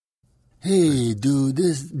Hey, dude,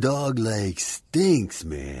 this dog like stinks,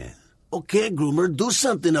 man. Okay, groomer, do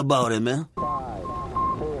something about it, man. 5,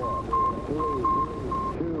 4, 3,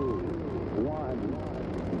 2,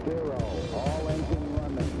 1, 0. All engine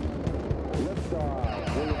running.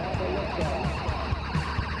 Liftoff. We have a liftoff.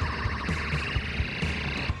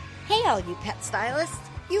 Hey, all you pet stylists.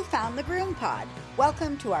 You found the GroomPod.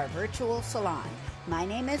 Welcome to our virtual salon. My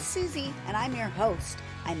name is Susie, and I'm your host.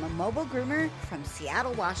 I'm a mobile groomer from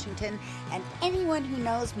Seattle, Washington, and anyone who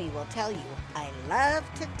knows me will tell you I love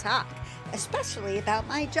to talk, especially about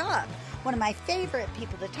my job. One of my favorite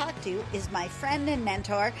people to talk to is my friend and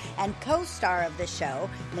mentor and co-star of the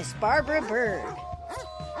show, Miss Barbara Bird.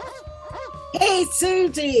 Hey,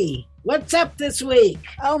 Susie, what's up this week?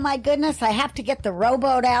 Oh my goodness, I have to get the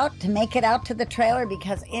rowboat out to make it out to the trailer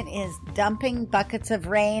because it is dumping buckets of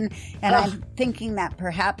rain, and I'm thinking that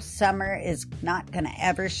perhaps summer is not going to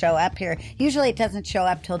ever show up here. Usually it doesn't show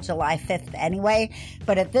up till July 5th anyway,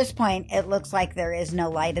 but at this point it looks like there is no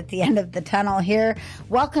light at the end of the tunnel here.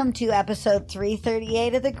 Welcome to episode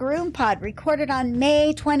 338 of the GroomPod, recorded on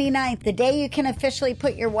May 29th, the day you can officially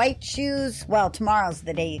put your white shoes. Well, tomorrow's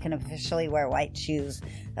the day you can officially wear white shoes,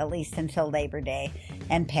 at least until Labor Day,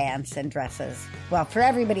 and pants and dresses. Well, for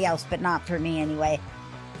everybody else, but not for me anyway.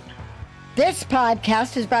 This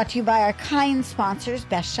podcast is brought to you by our kind sponsors,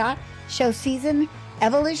 Best Shot, Show Season,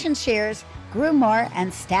 Evolution Shears, Groommore,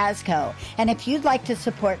 and Stasco. And if you'd like to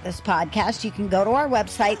support this podcast, you can go to our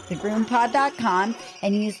website, thegroompod.com,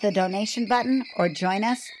 and use the donation button or join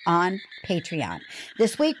us on Patreon.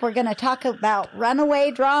 This week, we're going to talk about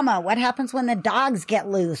runaway drama, what happens when the dogs get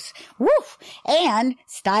loose, woof, and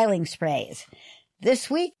styling sprays. This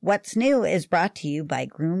week, What's New is brought to you by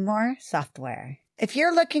Groommore Software. If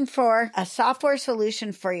you're looking for a software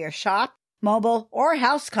solution for your shop, mobile, or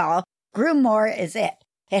house call, Groommore is it.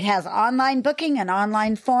 It has online booking and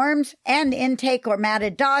online forms and intake or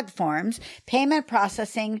matted dog forms, payment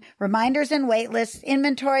processing, reminders and wait lists,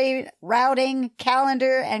 inventory, routing,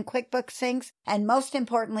 calendar, and QuickBooks syncs, and most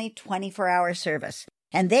importantly, 24-hour service.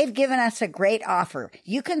 And they've given us a great offer.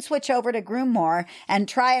 You can switch over to Groommore and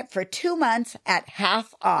try it for 2 months at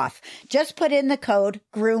half off. Just put in the code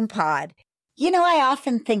GroomPod. You know, I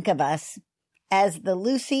often think of us as the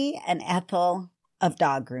Lucy and Ethel of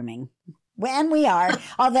dog grooming. And we are,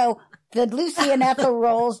 although the Lucy and Ethel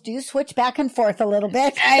roles do switch back and forth a little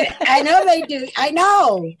bit. I know they do. I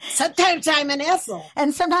know. Sometimes I'm an Ethel.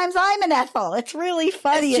 And sometimes I'm an Ethel. It's really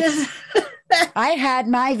funny. I had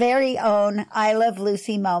my very own I Love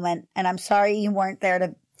Lucy moment, and I'm sorry you weren't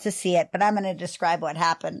there to see it, but I'm going to describe what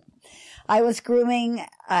happened. I was grooming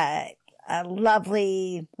a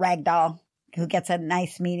lovely ragdoll who gets a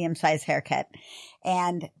nice medium-sized haircut.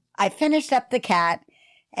 And I finished up the cat,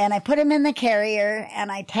 and I put him in the carrier,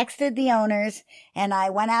 and I texted the owners, and I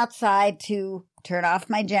went outside to turn off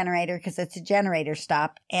my generator because it's a generator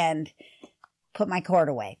stop, and put my cord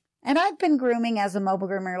away. And I've been grooming as a mobile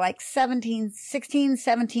groomer like 17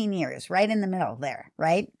 years, right in the middle there,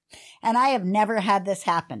 right? And I have never had this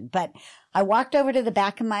happen, but I walked over to the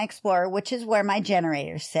back of my Explorer, which is where my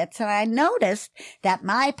generator sits, and I noticed that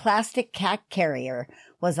my plastic cat carrier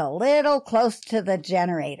was a little close to the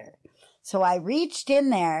generator. So I reached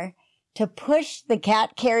in there to push the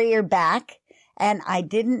cat carrier back, and I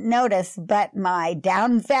didn't notice, but my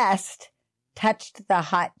down vest touched the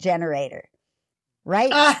hot generator.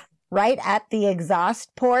 Right at the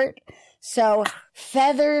exhaust port. So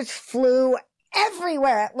feathers flew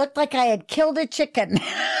everywhere. It looked like I had killed a chicken.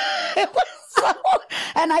 It was so,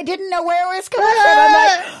 and I didn't know where it was coming from. I'm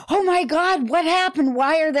like, oh my God, what happened?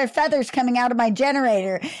 Why are there feathers coming out of my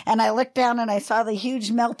generator? And I looked down and I saw the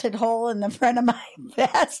huge melted hole in the front of my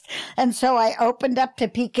vest. And so I opened up to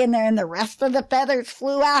peek in there and the rest of the feathers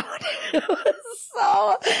flew out. It was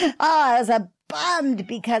so, I was bummed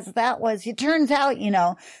because it turns out,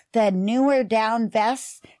 the newer down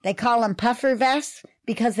vests, they call them puffer vests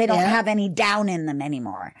because they don't have any down in them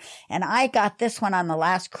anymore. And I got this one on the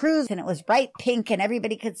last cruise and it was bright pink and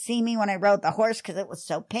everybody could see me when I rode the horse because it was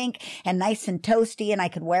so pink and nice and toasty and I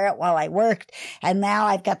could wear it while I worked. And now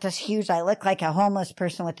I've got this I look like a homeless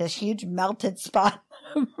person with this huge melted spot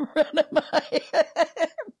in front of my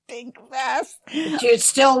pink vest. But you're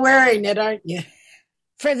still wearing it, aren't you?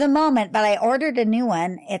 For the moment, but I ordered a new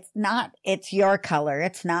one. It's your color.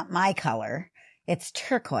 It's not my color. It's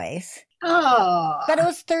turquoise. Oh. But it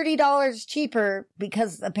was $30 cheaper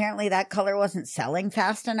because apparently that color wasn't selling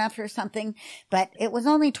fast enough or something. But it was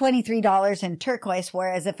only $23 in turquoise,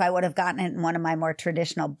 whereas if I would have gotten it in one of my more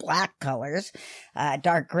traditional black colors,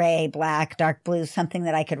 dark gray, black, dark blue, something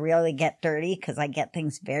that I could really get dirty because I get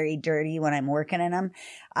things very dirty when I'm working in them,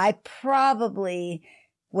 I probably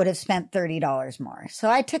would have spent $30 more. So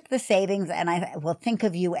I took the savings, and I will think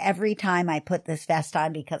of you every time I put this vest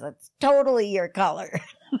on because it's totally your color.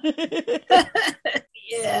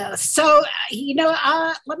 Yeah. So,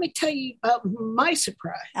 let me tell you about my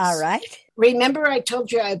surprise. All right. Remember I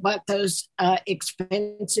told you I bought those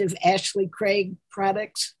expensive Ashley Craig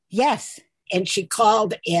products? Yes. And she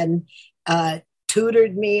called and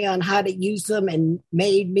tutored me on how to use them and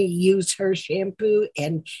made me use her shampoo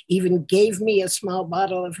and even gave me a small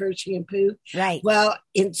bottle of her shampoo. Right. Well,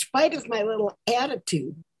 in spite of my little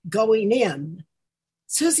attitude going in,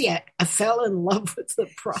 Susie, I fell in love with the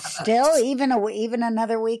product. Still, even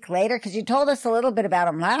another week later, because you told us a little bit about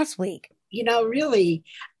them last week. Really,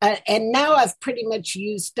 and now I've pretty much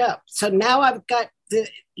used up. So now I've got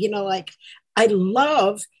I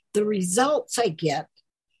love the results I get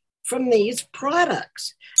from these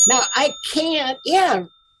products. Now I can't,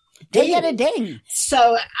 They get a ding.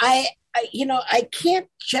 So I can't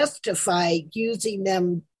justify using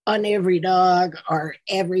them on every dog or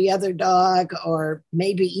every other dog or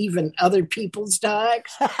maybe even other people's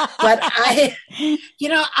dogs. But I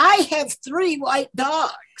have 3 white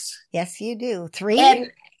dogs. Yes, you do. 3?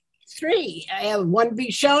 And 3. I have 1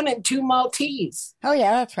 Bichon and 2 Maltese. Oh,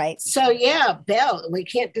 yeah, that's right. So, yeah, Belle, we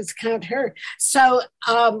can't discount her. So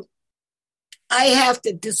I have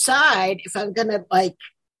to decide if I'm going to,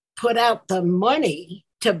 put out the money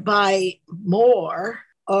to buy more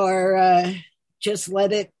or just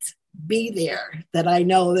let it be there, that I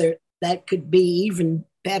know that could be even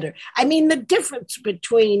better. I mean, the difference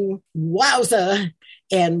between wowza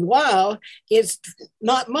and wow is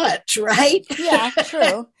not much, right? Yeah,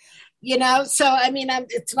 true. So I mean,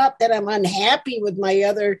 it's not that I'm unhappy with my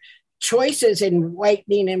other choices in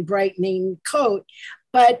whitening and brightening coat,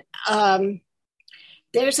 but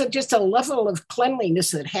there's just a level of cleanliness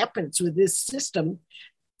that happens with this system.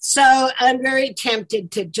 So I'm very tempted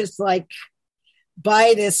to just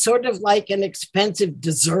buy this sort of like an expensive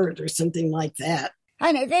dessert or something like that.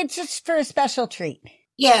 I know, it's just for a special treat.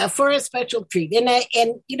 Yeah, for a special treat. And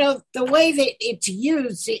the way that it's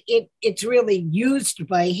used, it's really used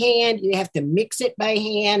by hand. You have to mix it by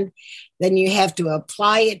hand. Then you have to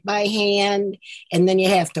apply it by hand. And then you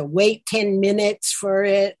have to wait 10 minutes for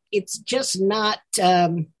it. It's just not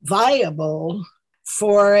viable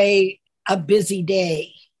for a busy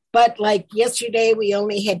day. But yesterday, we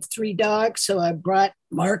only had 3 dogs. So I brought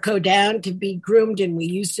Marco down to be groomed and we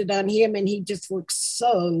used it on him. And he just looks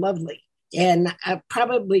so lovely. And I'll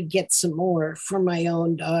probably get some more for my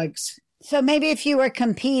own dogs. So maybe if you were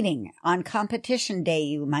competing on competition day,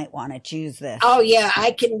 you might want to choose this. Oh, yeah.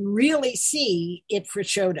 I can really see it for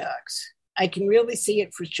show dogs. I can really see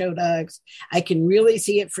it for show dogs. I can really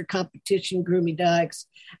see it for competition grooming dogs.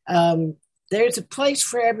 There's a place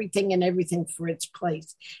for everything and everything for its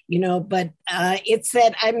place, but it's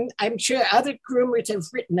that I'm sure other groomers have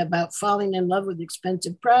written about falling in love with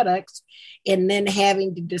expensive products and then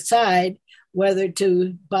having to decide whether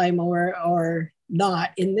to buy more or not.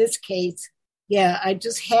 In this case, I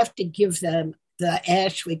just have to give them the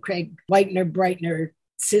Ashley Craig Whitener Brightener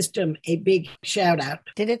system a big shout out.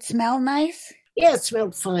 Did it smell nice? Yeah, it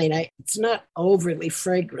smelled fine. It's not overly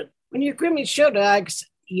fragrant. When you're grooming show dogs,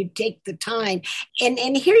 you take the time.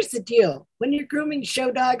 And here's the deal. When you're grooming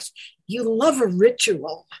show dogs, you love a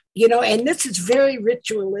ritual, and this is very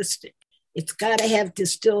ritualistic. It's got to have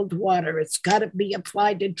distilled water. It's got to be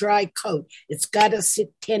applied to dry coat. It's got to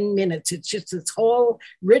sit 10 minutes. It's just this whole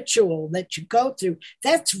ritual that you go through.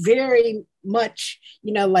 That's very much,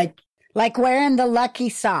 like wearing the lucky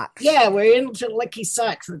socks. Yeah, we're into lucky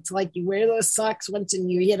socks. It's like you wear those socks once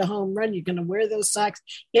and you hit a home run. You're going to wear those socks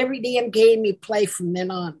every damn game you play from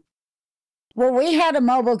then on. Well, we had a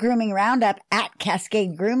mobile grooming roundup at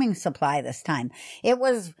Cascade Grooming Supply this time. It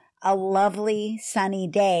was a lovely sunny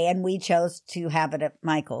day and we chose to have it at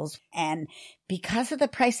Michael's. And because of the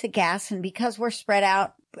price of gas and because we're spread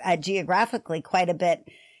out geographically quite a bit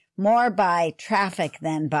more by traffic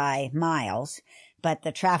than by miles, but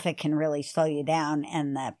the traffic can really slow you down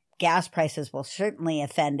and the gas prices will certainly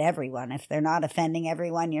offend everyone. If they're not offending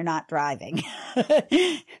everyone, you're not driving.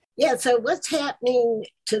 Yeah, so what's happening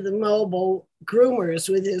to the mobile groomers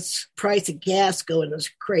with this price of gas going as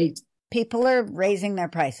crazy? People are raising their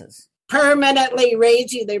prices. Permanently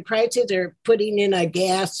raising their prices or putting in a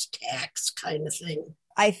gas tax kind of thing.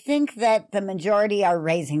 I think that the majority are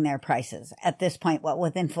raising their prices at this point. What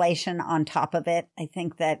with inflation on top of it, I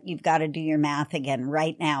think that you've got to do your math again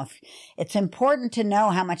right now. It's important to know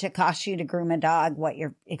how much it costs you to groom a dog, what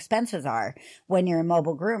your expenses are when you're a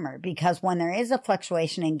mobile groomer, because when there is a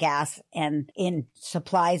fluctuation in gas and in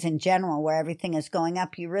supplies in general, where everything is going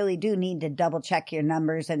up, you really do need to double check your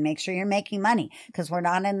numbers and make sure you're making money, because we're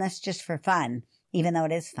not in this just for fun. Even though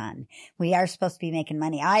it is fun, we are supposed to be making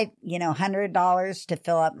money. $100 to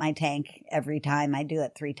fill up my tank every time. I do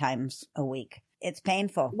it 3 times a week. It's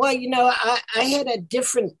painful. Well, I had a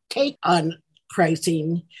different take on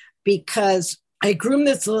pricing because I groomed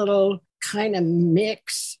this little kind of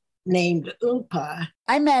mix named Oompa.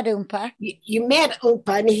 I met Oompa. You met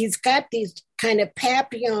Oompa, and he's got these kind of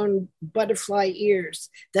papillon butterfly ears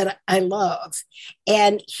that I love.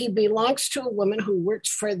 And he belongs to a woman who works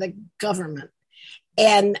for the government.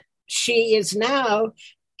 And she is now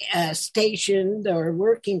stationed or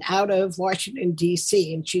working out of Washington,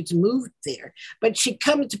 D.C., and she's moved there. But she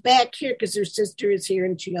comes back here because her sister is here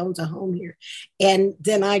and she owns a home here. And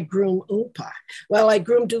then I groom Oompa. Well, I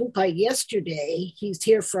groomed Oompa yesterday. He's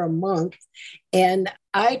here for a month. And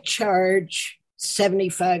I charge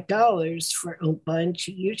 $75 for Oompa, and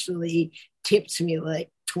she usually tips me like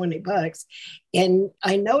 $20. And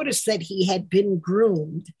I noticed that he had been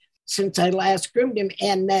groomed since I last groomed him,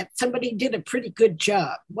 and that somebody did a pretty good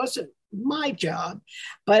job. It wasn't my job,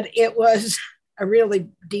 but it was a really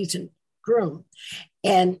decent groom.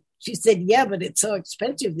 And she said, yeah, but it's so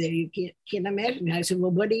expensive there. You can't imagine. I said,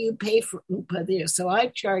 well, what do you pay for Oompa there? So I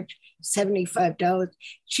charge $75.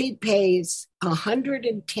 She pays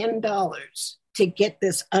 $110 to get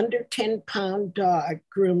this under 10-pound dog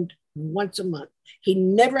groomed once a month. He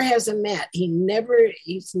never has a mat.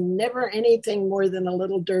 He's never anything more than a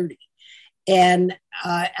little dirty. And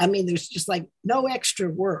there's just like no extra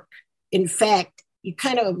work. In fact, you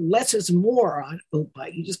kind of less is more on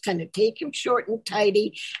Oompa. You just kind of take him short and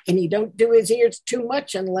tidy, and you don't do his ears too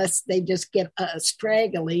much unless they just get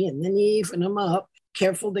straggly, and then you even them up.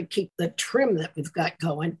 Careful to keep the trim that we've got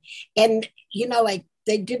going. And,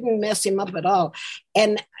 they didn't mess him up at all.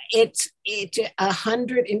 And it's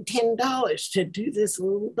 $110 to do this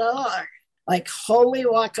little dog. Like, holy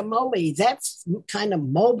guacamole, that's kind of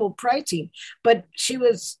mobile pricing. But she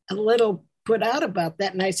was a little put out about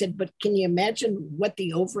that. And I said, but can you imagine what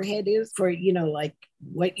the overhead is for, like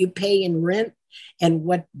what you pay in rent and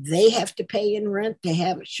what they have to pay in rent to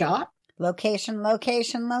have a shop? Location.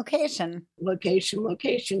 Location,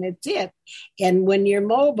 it's it. And when you're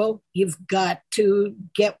mobile, you've got to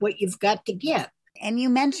get what you've got to get. And you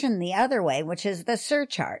mentioned the other way, which is the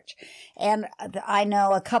surcharge. And I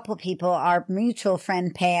know a couple people, our mutual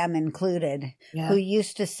friend Pam included, who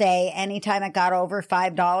used to say anytime it got over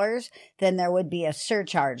 $5, then there would be a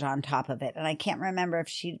surcharge on top of it. And I can't remember if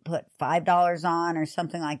she put $5 on or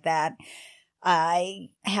something like that. I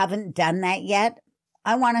haven't done that yet.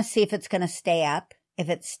 I want to see if it's going to stay up. If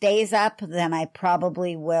it stays up, then I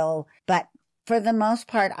probably will. But for the most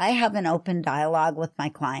part, I have an open dialogue with my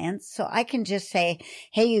clients. So I can just say,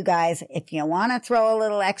 hey, you guys, if you want to throw a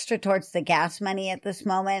little extra towards the gas money at this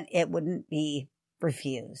moment, it wouldn't be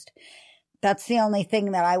refused. That's the only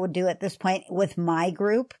thing that I would do at this point with my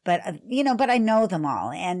group. But, but I know them all.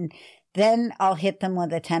 And then I'll hit them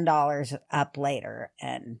with a $10 up later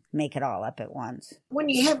and make it all up at once. When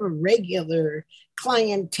you have a regular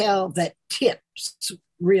clientele that tips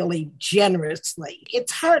really generously,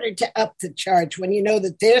 it's harder to up the charge when you know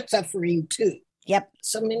that they're suffering too. Yep.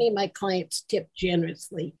 So many of my clients tip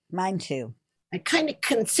generously. Mine too. I kind of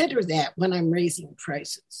consider that when I'm raising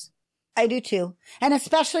prices. I do too. And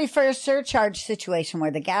especially for a surcharge situation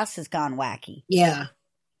where the gas has gone wacky. Yeah.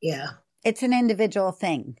 It's an individual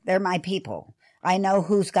thing. They're my people. I know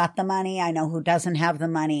who's got the money. I know who doesn't have the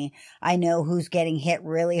money. I know who's getting hit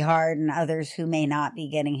really hard and others who may not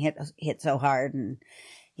be getting hit so hard. And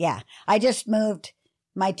yeah, I just moved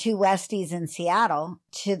my 2 Westies in Seattle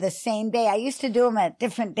to the same day. I used to do them at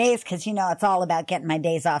different days because, it's all about getting my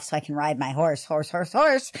days off so I can ride my horse right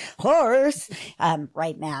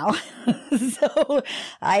now. So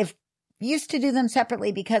I've used to do them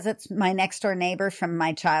separately because it's my next door neighbor from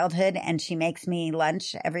my childhood, and she makes me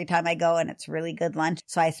lunch every time I go, and it's really good lunch.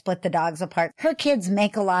 So I split the dogs apart. Her kids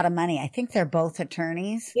make a lot of money. I think they're both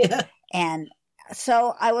attorneys. Yeah. And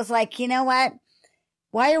so I was like, you know what?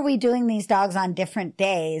 Why are we doing these dogs on different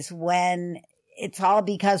days when it's all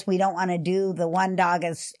because we don't want to do the one dog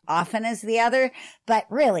as often as the other? But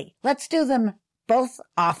really, let's do them both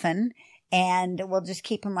often. And we'll just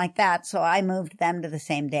keep them like that. So I moved them to the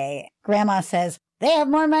same day. Grandma says, they have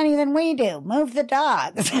more money than we do. Move the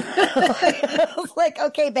dogs. I was like,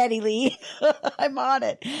 okay, Betty Lee, I'm on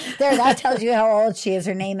it. There, that tells you how old she is.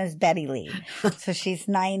 Her name is Betty Lee. So she's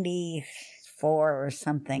 94 or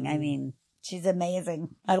something. I mean, she's amazing.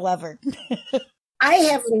 I love her. I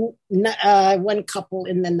have one couple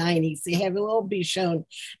in the 90s. They have a little Bichon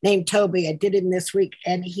named Toby. I did him this week,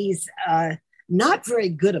 and he's not very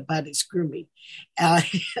good about his grooming.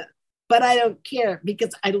 But I don't care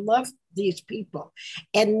because I love these people.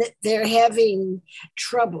 And they're having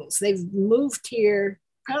troubles. They've moved here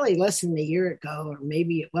probably less than a year ago, or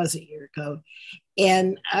maybe it was a year ago.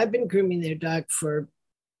 And I've been grooming their dog for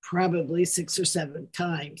probably 6 or 7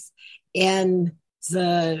 times. And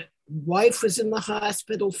the wife was in the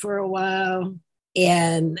hospital for a while,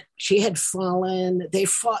 and she had fallen. They're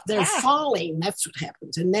falling. That's what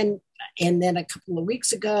happens. And then a couple of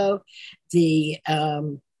weeks ago, the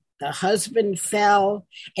husband fell,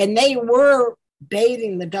 and they were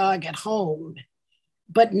bathing the dog at home,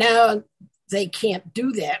 but now they can't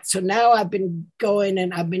do that. So now I've been going,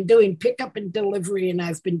 and I've been doing pickup and delivery, and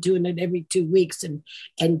I've been doing it every 2 weeks and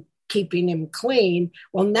keeping him clean.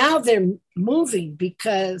 Well, now they're moving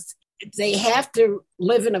because they have to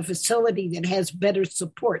live in a facility that has better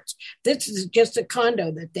supports. This is just a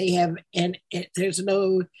condo that they have, and there's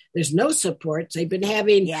no supports. They've been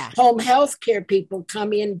having home health care people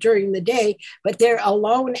come in during the day, but they're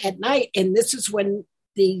alone at night, and this is when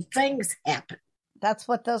the things happen. That's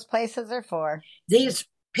what those places are for. These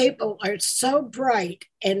people are so bright,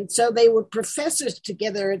 and so they were professors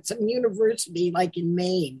together at some university like in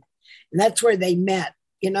Maine, and that's where they met.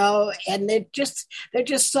 And they're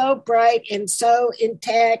just so bright and so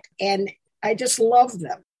intact, and I just love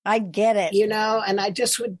them. I get it. And I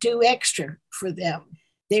just would do extra for them.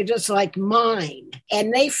 They're just like mine,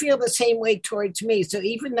 and they feel the same way towards me. So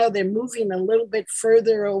even though they're moving a little bit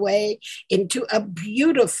further away into a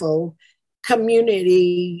beautiful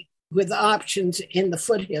community with options in the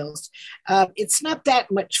foothills, it's not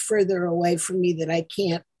that much further away from me that I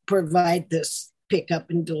can't provide this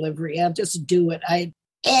pickup and delivery. I'll just do it.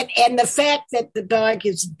 And the fact that the dog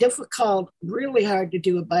is difficult, really hard to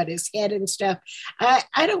do about his head and stuff,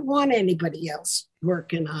 I don't want anybody else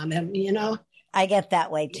working on him, I get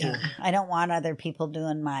that way too. Yeah. I don't want other people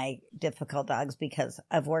doing my difficult dogs because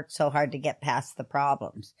I've worked so hard to get past the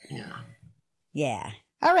problems. Yeah. Yeah.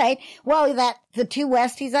 All right. Well, the 2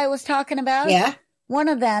 Westies I was talking about. Yeah. One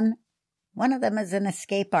of them is an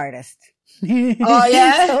escape artist. Oh,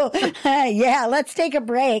 yeah? So, let's take a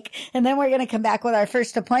break, and then we're going to come back with our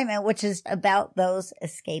first appointment, which is about those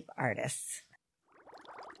escape artists.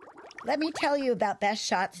 Let me tell you about Best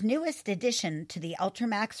Shot's newest addition to the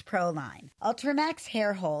Ultramax Pro line. Ultramax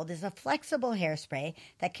Hair Hold is a flexible hairspray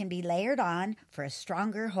that can be layered on for a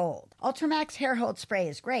stronger hold. Ultramax Hair Hold spray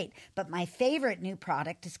is great, but my favorite new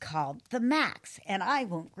product is called the Max, and I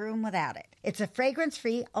won't groom without it. It's a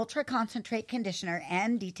fragrance-free ultra-concentrate conditioner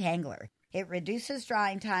and detangler. It reduces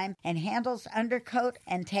drying time and handles undercoat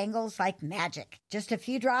and tangles like magic. Just a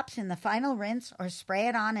few drops in the final rinse or spray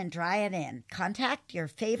it on and dry it in. Contact your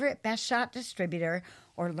favorite Best Shot distributor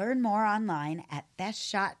or learn more online at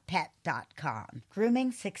bestshotpet.com.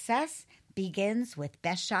 Grooming success begins with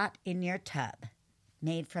Best Shot in your tub.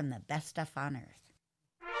 Made from the best stuff on earth.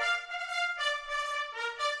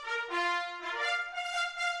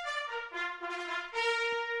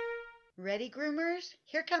 Ready, groomers?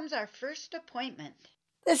 Here comes our first appointment.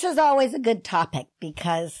 This is always a good topic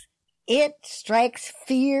because it strikes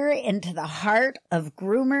fear into the heart of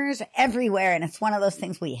groomers everywhere, and it's one of those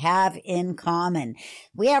things we have in common.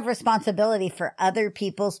 We have responsibility for other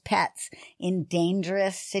people's pets in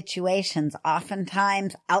dangerous situations,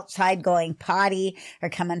 oftentimes outside going potty or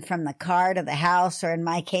coming from the car to the house, or in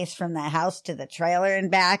my case, from the house to the trailer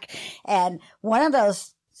and back. And one of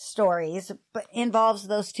those stories involves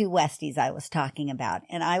those 2 Westies I was talking about.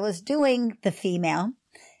 And I was doing the female.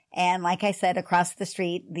 And like I said, across the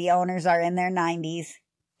street, the owners are in their 90s.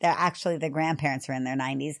 The grandparents are in their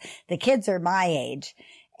 90s. The kids are my age.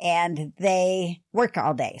 And they work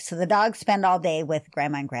all day. So the dogs spend all day with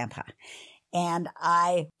Grandma and Grandpa. And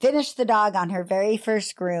I finished the dog on her very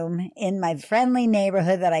first groom in my friendly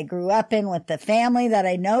neighborhood that I grew up in with the family that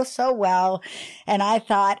I know so well. And I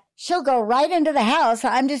thought, she'll go right into the house.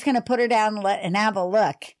 I'm just going to put her down and have a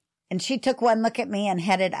look. And she took one look at me and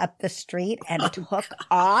headed up the street and took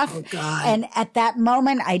off. Oh, God. And at that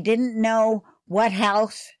moment, I didn't know what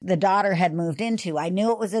house the daughter had moved into. I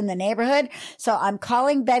knew it was in the neighborhood. So I'm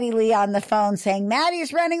calling Betty Lee on the phone saying,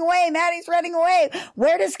 Maddie's running away. Maddie's running away.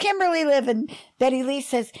 Where does Kimberly live? And Betty Lee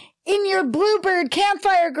says, in your Bluebird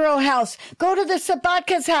Campfire Girl house. Go to the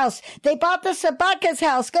Sabatka's house. They bought the Sabatka's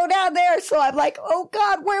house. Go down there. So I'm like, oh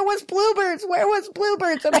God, where was Bluebirds? Where was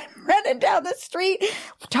Bluebirds? And I'm running down the street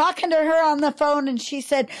talking to her on the phone. And she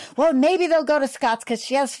said, well, maybe they'll go to Scott's because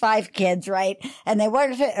she has 5 kids, right? And they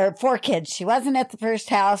weren't, or 4 kids. She wasn't at the first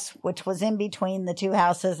house, which was in between the 2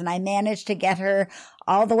 houses. And I managed to get her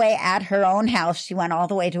all the way at her own house. She went all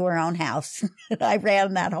the way to her own house. I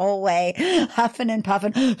ran that whole way, huffing and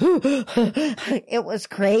puffing. It was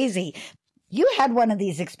crazy. You had one of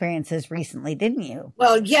these experiences recently, didn't you?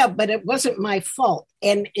 Well, yeah, but it wasn't my fault.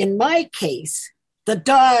 And in my case, the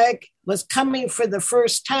dog was coming for the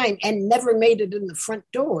first time and never made it in the front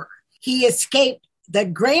door. He escaped the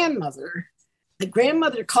grandmother. The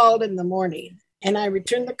grandmother called in the morning, and I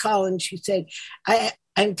returned the call, and she said,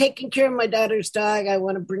 I'm taking care of my daughter's dog. I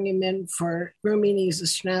want to bring him in for grooming. He's a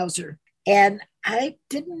schnauzer. And I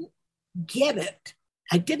didn't get it.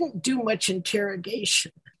 I didn't do much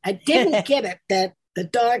interrogation. I didn't get it that the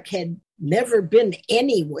dog had never been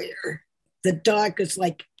anywhere. The dog is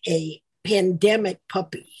like a pandemic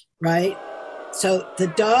puppy, right? So the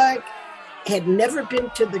dog had never been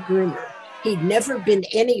to the groomer. He'd never been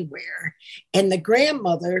anywhere. And the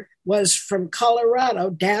grandmother was from Colorado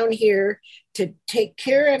down here to take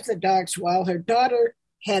care of the dogs while her daughter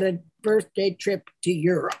had a birthday trip to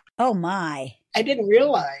Europe. Oh, my. I didn't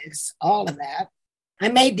realize all of that. I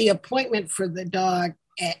made the appointment for the dog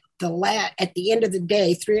at the end of the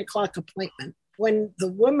day, 3:00 appointment. When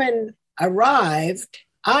the woman arrived,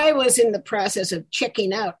 I was in the process of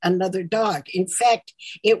checking out another dog. In fact,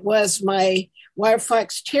 it was my Wire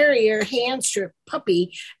Fox Terrier hand strip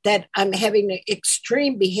puppy that I'm having an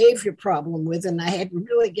extreme behavior problem with. And I had to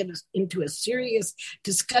really get into a serious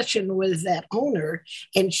discussion with that owner.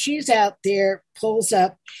 And she's out there, pulls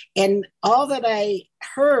up, and all that I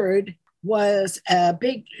heard was a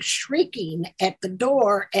big shrieking at the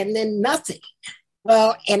door and then nothing.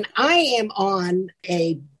 Well, and I am on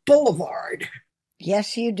a boulevard.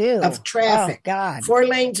 Yes, you do. Of traffic. Oh, God. 4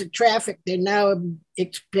 lanes of traffic. They're now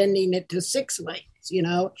expanding it to 6 lanes,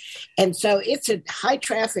 And so it's a high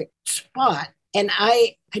traffic spot. And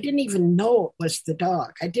I didn't even know it was the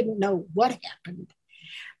dog. I didn't know what happened.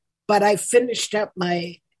 But I finished up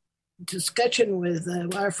my discussion with the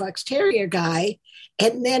Wire Fox Terrier guy.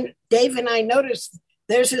 And then Dave and I noticed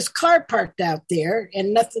there's this car parked out there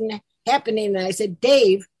and nothing happening. And I said,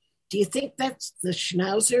 Dave, do you think that's the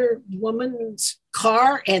Schnauzer woman's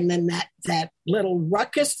car? And then that little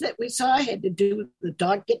ruckus that we saw had to do with the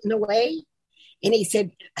dog getting away? And he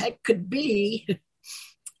said, that could be.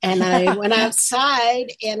 And I went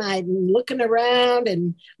outside and I'm looking around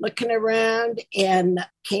and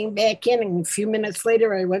came back in. And a few minutes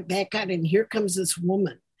later, I went back out and here comes this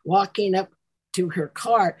woman walking up to her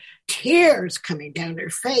car, tears coming down her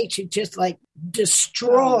face. She just like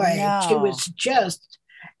destroyed. Oh, no. She was just,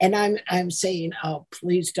 and I'm saying, oh,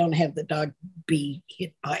 please don't have the dog be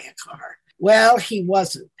hit by a car. Well, he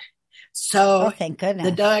wasn't. So thank goodness.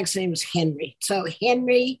 The dog's name is Henry. So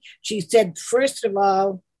Henry, she said, first of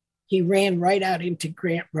all, he ran right out into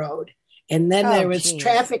Grant Road. And then there was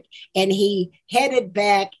traffic and he headed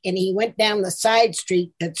back and he went down the side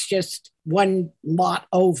street that's just one lot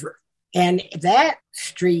over. And that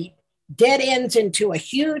street dead ends into a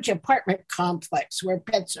huge apartment complex where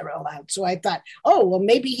pets are allowed. So I thought, oh, well,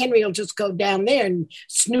 maybe Henry will just go down there and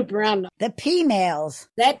snoop around. The P-mails.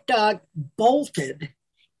 That dog bolted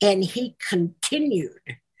and he continued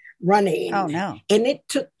running. Oh, no. And it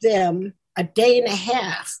took them a day and a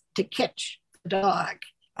half to catch the dog.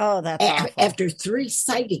 Oh, that's awful. After 3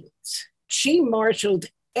 sightings. She marshaled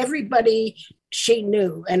everybody she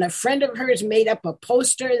knew. And a friend of hers made up a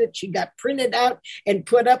poster that she got printed out and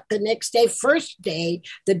put up the next day. First day,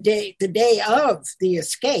 the day of the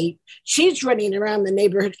escape, she's running around the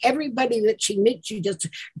neighborhood. Everybody that she meets, she just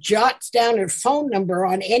jots down her phone number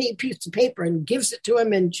on any piece of paper and gives it to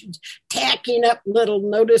him. And she's tacking up little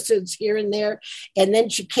notices here and there. And then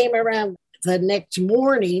she came around the next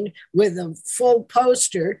morning with a full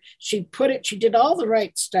poster. She did all the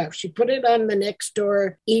right stuff. She put it on the next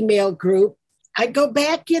door email group. I go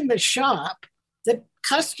back in the shop. The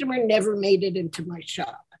customer never made it into my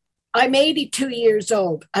shop. I'm 82 years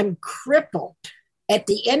old. I'm crippled. At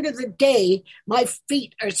the end of the day, my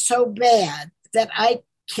feet are so bad that I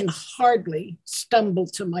can hardly stumble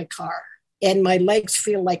to my car. And my legs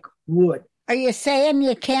feel like wood. Are you saying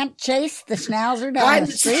you can't chase the schnauzer down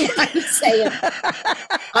the street? I'm saying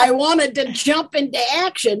I wanted to jump into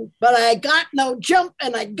action, but I got no jump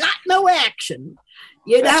and I got no action.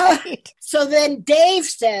 Right. So then Dave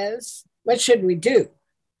says, what should we do?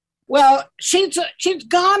 Well, she's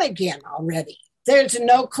gone again already. there's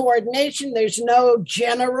no coordination. There's no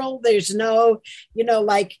general. There's no,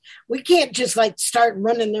 like we can't just like start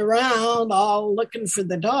running around all looking for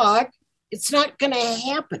the dog. It's not going to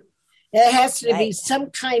happen. It has to be some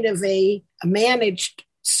kind of a managed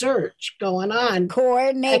search going on.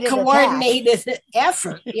 Coordinated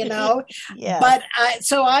effort, Yeah. But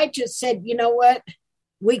I just said, you know what?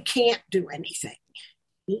 We can't do anything.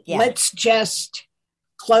 Yeah. Let's just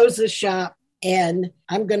close the shop, and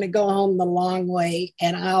I'm going to go home the long way,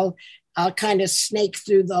 and I'll kind of snake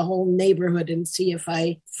through the whole neighborhood and see if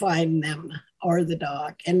I find them or the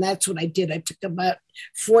dog. And that's what I did. I took about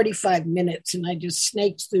 45 minutes and I just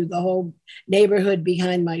snaked through the whole neighborhood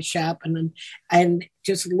behind my shop and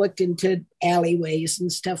just looked into alleyways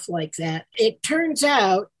and stuff like that. It turns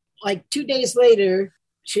out, like 2 days later,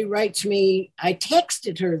 she writes me, I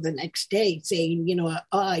texted her the next day saying,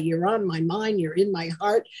 you're on my mind. You're in my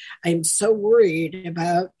heart. I'm so worried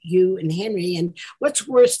about you and Henry. And what's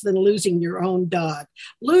worse than losing your own dog?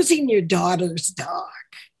 Losing your daughter's dog.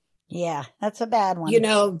 Yeah, that's a bad one.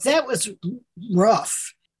 That was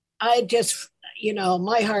rough. I just,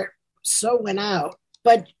 my heart so went out.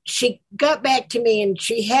 But she got back to me and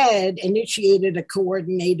she had initiated a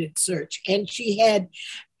coordinated search, and she had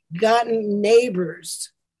gotten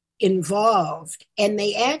neighbors involved, and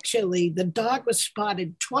the dog was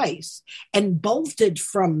spotted twice and bolted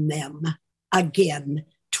from them again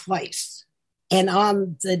twice. And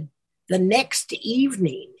on the next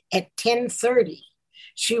evening at 10:30,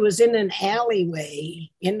 she was in an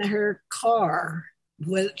alleyway in her car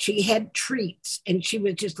where she had treats, and she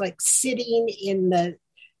was just like sitting in the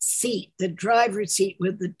driver's seat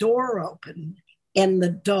with the door open, and the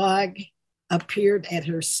dog appeared at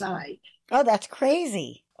her side. Oh, that's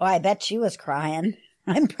crazy. Oh, I bet she was crying.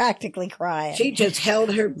 I'm practically crying. She just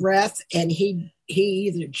held her breath, and he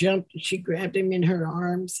either jumped, she grabbed him in her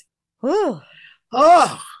arms. Whew.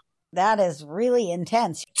 Oh, that is really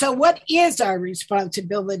intense. So what is our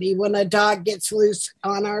responsibility when a dog gets loose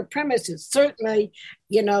on our premises? Certainly,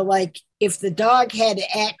 like if the dog had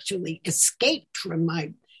actually escaped from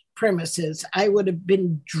my premises, I would have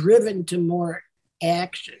been driven to more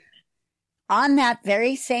action. On that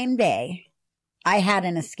very same day, I had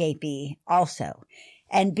an escapee also.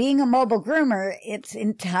 And being a mobile groomer, it's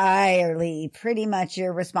entirely pretty much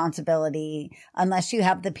your responsibility unless you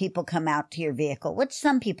have the people come out to your vehicle, which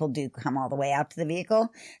some people do come all the way out to the vehicle,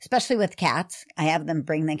 especially with cats. I have them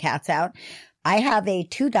bring the cats out. I have a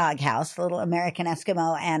 2-dog house, a little American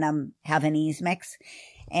Eskimo and Havanese mix.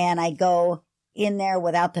 And I go in there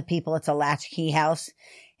without the people. It's a latchkey house.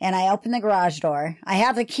 And I open the garage door. I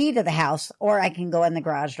have a key to the house, or I can go in the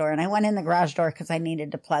garage door. And I went in the garage door because I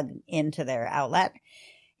needed to plug into their outlet.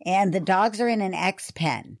 And the dogs are in an X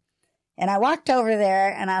pen. And I walked over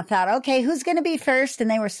there and I thought, okay, who's going to be first? And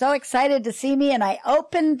they were so excited to see me. And I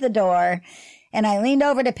opened the door and I leaned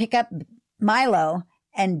over to pick up Milo,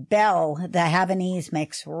 and Belle, the Havanese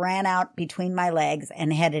mix, ran out between my legs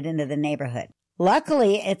and headed into the neighborhood.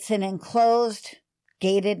 Luckily, it's an enclosed,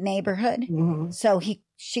 gated neighborhood. Mm-hmm. So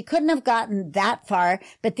she couldn't have gotten that far,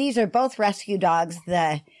 but these are both rescue dogs.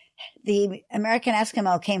 The American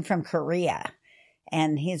Eskimo came from Korea,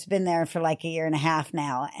 and he's been there for like 1.5 years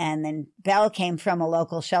now. And then Belle came from a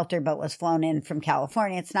local shelter, but was flown in from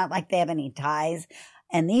California. It's not like they have any ties.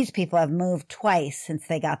 And these people have moved twice since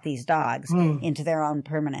they got these dogs into their own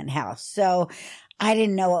permanent house. So I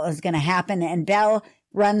didn't know what was going to happen. And Belle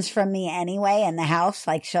runs from me anyway in the house.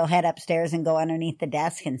 Like she'll head upstairs and go underneath the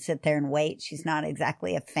desk and sit there and wait. She's not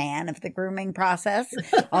exactly a fan of the grooming process,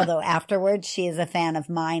 although afterwards she is a fan of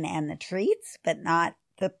mine and the treats, but not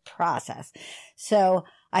the process. So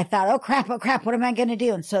I thought, oh crap, what am I going to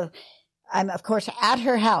do? And so I'm, of course, at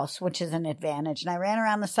her house, which is an advantage. And I ran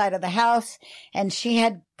around the side of the house, and she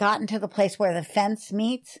had gotten to the place where the fence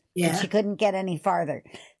meets, and she couldn't get any farther.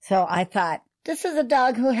 So I thought, this is a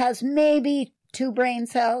dog who has maybe 2 brain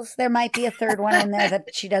cells. There might be a third one in there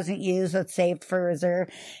that she doesn't use, that's saved for reserve.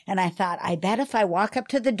 And I thought, I bet if I walk up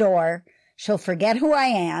to the door, she'll forget who I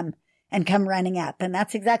am and come running up. And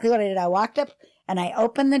that's exactly what I did. I walked up and I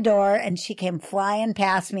opened the door, and she came flying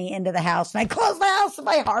past me into the house, and I closed the house, and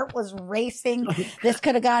my heart was racing. This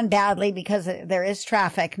could have gone badly because there is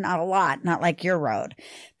traffic, not a lot, not like your road.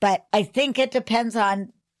 But I think it depends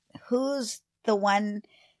on who's the one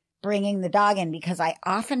bringing the dog in, because I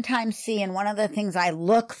oftentimes see, and one of the things I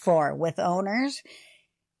look for with owners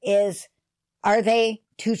is Are they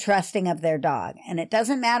too trusting of their dog? And it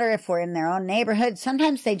doesn't matter if we're in their own neighborhood.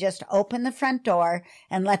 Sometimes they just open the front door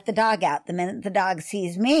and let the dog out. The minute the dog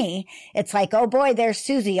sees me, it's like, oh boy, there's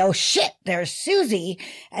Susie. Oh shit, there's Susie.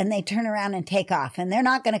 And they turn around and take off. And they're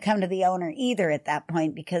not going to come to the owner either at that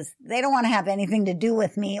point because they don't want to have anything to do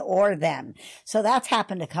with me or them. So that's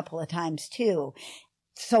happened a couple of times too.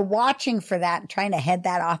 So watching for that and trying to head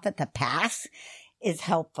that off at the pass is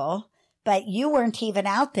helpful. But you weren't even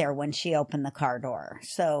out there when she opened the car door.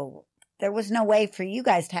 So there was no way for you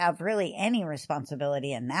guys to have really any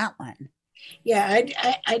responsibility in that one. Yeah,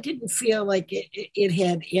 I didn't feel like it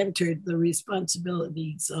had entered the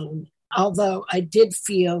responsibility zone. Although I did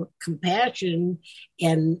feel compassion,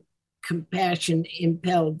 and compassion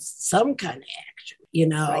impelled some kind of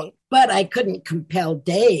action, Right. But I couldn't compel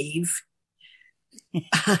Dave,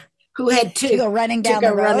 who had to go running down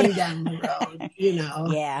the road.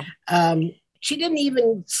 Yeah. She didn't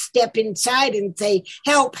even step inside and say,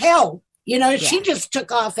 help, help. She just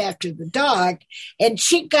took off after the dog, and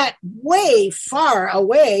she got way far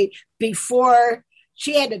away before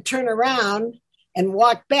she had to turn around and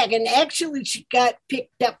walk back. And actually, she got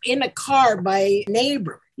picked up in a car by a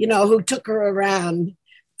neighbor, who took her around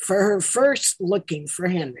for her first looking for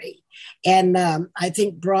Henry. And I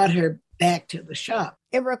think brought her back to the shop.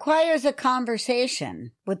 It requires a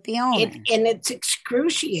conversation with the owner. And it's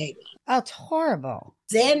excruciating. Oh, it's horrible.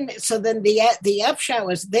 Then the upshot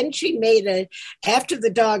was, then she made after the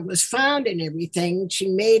dog was found and everything, she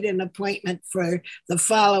made an appointment for the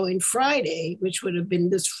following Friday, which would have been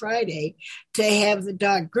this Friday, to have the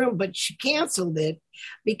dog groomed. But she canceled it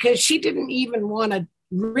because she didn't even want to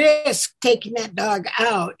risk taking that dog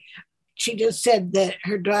out. She just said that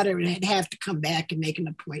her daughter would have to come back and make an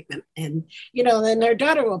appointment. And, then her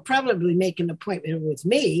daughter will probably make an appointment with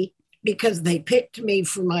me because they picked me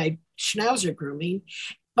for my Schnauzer grooming.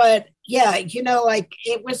 But yeah,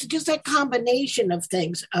 it was just a combination of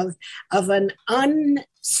things of an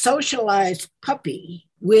unsocialized puppy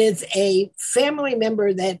with a family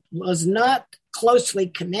member that was not closely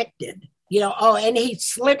connected. And he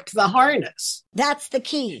slipped the harness. That's the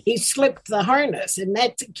key. He slipped the harness. And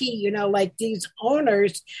that's the key, like these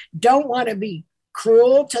owners don't want to be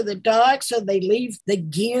cruel to the dog. So they leave the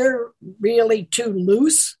gear really too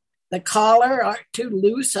loose, the collar too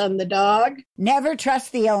loose on the dog. Never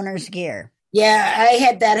trust the owner's gear. Yeah, I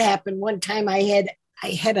had that happen. One time I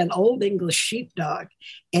had an old English sheepdog,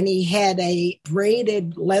 and he had a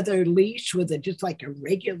braided leather leash with just like a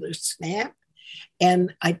regular snap.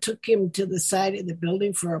 And I took him to the side of the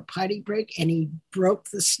building for a potty break, and he broke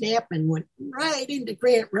the snap and went right into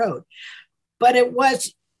Grant Road. But it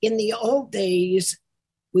was, in the old days,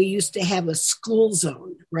 we used to have a school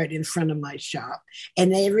zone right in front of my shop,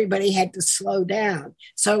 and everybody had to slow down.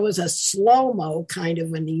 So it was a slow-mo kind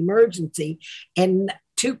of an emergency. And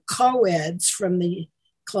two co-eds from the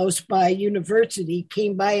close by university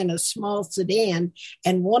came by in a small sedan,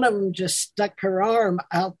 and one of them just stuck her arm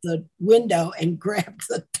out the window and grabbed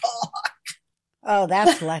the dog. Oh,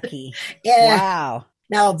 that's lucky. Yeah. Wow.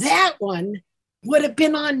 Now that one would have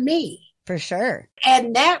been on me. For sure.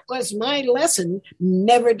 And that was my lesson,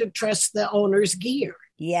 never to trust the owner's gear.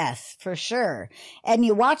 Yes, for sure. And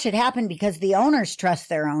you watch it happen because the owners trust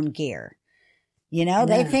their own gear.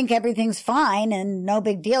 They think everything's fine and no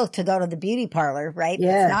big deal to go to the beauty parlor, right?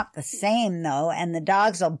 Yeah. It's not the same though. And the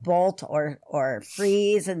dogs will bolt or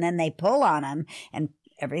freeze, and then they pull on them and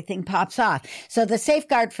everything pops off. So the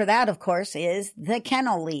safeguard for that, of course, is the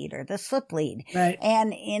kennel lead or the slip lead. Right.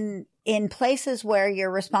 And in places where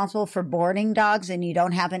you're responsible for boarding dogs and you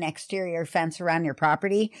don't have an exterior fence around your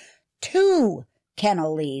property, 2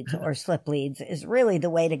 kennel leads or slip leads is really the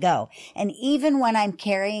way to go. And even when I'm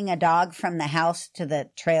carrying a dog from the house to the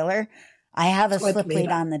trailer, I have a slip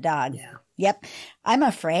lead on the dog. Yeah. Yep. I'm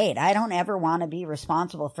afraid. I don't ever want to be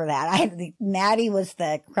responsible for that. Maddie was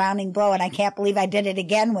the crowning blow, and I can't believe I did it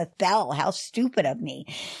again with Belle. How stupid of me.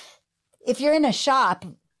 If you're in a shop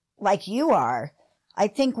like you are, I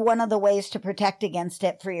think one of the ways to protect against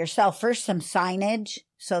it for yourself, first, some signage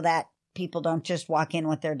so that people don't just walk in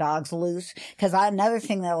with their dogs loose. Because another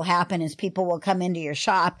thing that will happen is people will come into your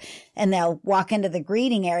shop and they'll walk into the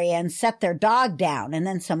greeting area and set their dog down. And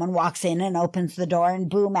then someone walks in and opens the door and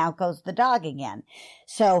boom, out goes the dog again.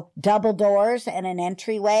 So double doors and an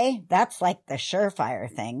entryway, that's like the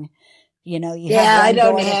surefire thing. I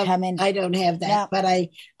don't have that, but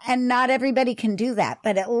and not everybody can do that,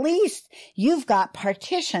 but at least you've got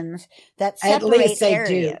partitions that separate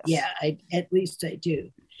areas. At least I do.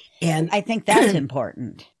 And I think that's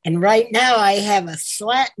important. And right now I have a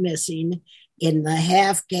slat missing in the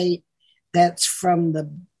half gate that's from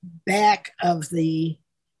the back of the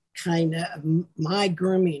kind of my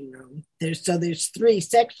grooming room. There's 3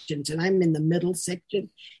 sections, and I'm in the middle section,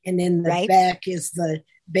 and in the back is the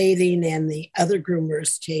bathing and the other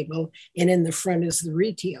groomers table, and in the front is the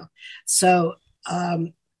retail. So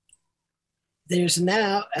there's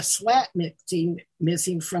now a slat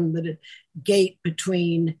missing from the gate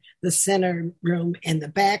between the center room and the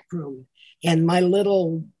back room. And my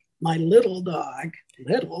little dog,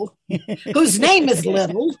 whose name is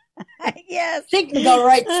Little, yes, she can go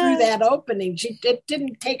right through that opening. It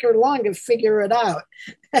didn't take her long to figure it out.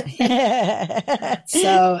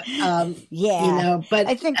 So, but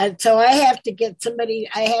I think so. I have to get somebody.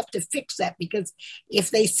 I have to fix that, because if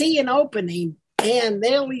they see an opening, and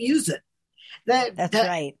they'll use it. That's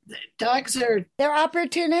right. Dogs they're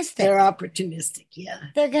opportunistic. They're opportunistic, yeah.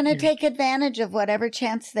 They're going to take advantage of whatever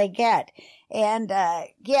chance they get. And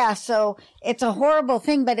so it's a horrible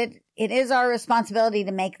thing, but it is our responsibility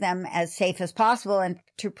to make them as safe as possible and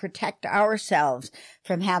to protect ourselves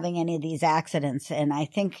from having any of these accidents. And I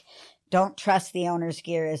think don't trust the owner's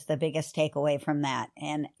gear is the biggest takeaway from that.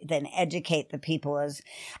 And then educate the people. As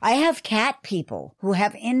I have cat people who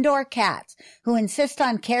have indoor cats who insist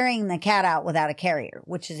on carrying the cat out without a carrier,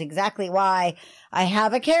 which is exactly why I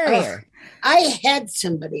have a carrier. I had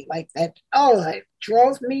somebody like that. Oh, it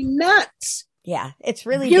drove me nuts. Yeah, it's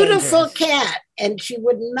really beautiful dangerous. Cat. And she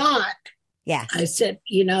would not. Yeah. I said,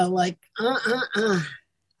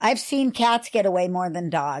 I've seen cats get away more than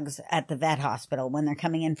dogs at the vet hospital when they're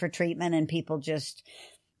coming in for treatment, and people just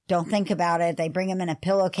don't think about it. They bring them in a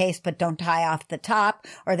pillowcase but don't tie off the top,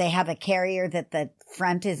 or they have a carrier that the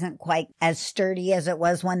front isn't quite as sturdy as it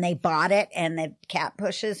was when they bought it, and the cat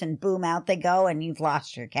pushes and boom, out they go, and you've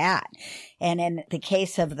lost your cat. And in the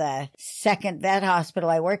case of the second vet hospital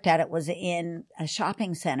I worked at, it was in a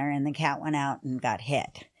shopping center, and the cat went out and got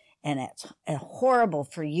hit. And it's horrible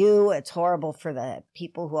for you. It's horrible for the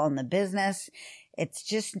people who own the business. It's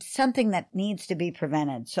just something that needs to be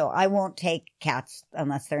prevented. So I won't take cats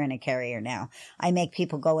unless they're in a carrier now. I make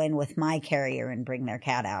people go in with my carrier and bring their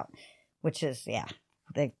cat out, which is,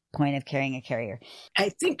 the point of carrying a carrier. I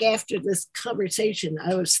think after this conversation,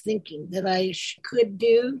 I was thinking that I could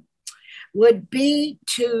do would be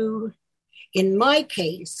to, in my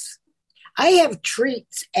case, I have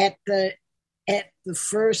treats at the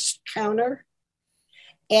first counter.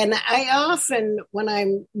 And I often, when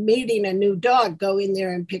I'm meeting a new dog, go in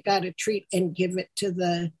there and pick out a treat and give it to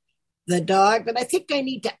the dog. But I think I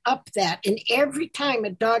need to up that. And every time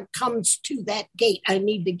a dog comes to that gate, I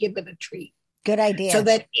need to give it a treat. Good idea. So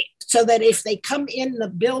that if they come in the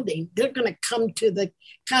building, they're going to come to the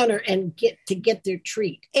counter and get their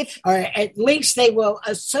treat. Or at least they will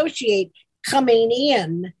associate coming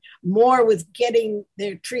in more with getting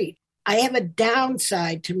their treat. I have a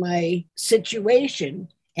downside to my situation,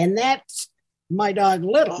 and that's my dog,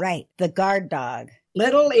 Little. Right, the guard dog.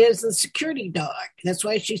 Little is the security dog. That's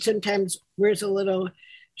why she sometimes wears a little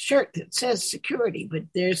shirt that says security, but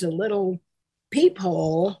there's a little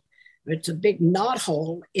peephole. It's a big knot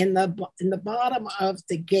hole in the bottom of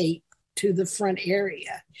the gate to the front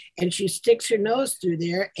area. And she sticks her nose through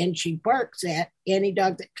there, and she barks at any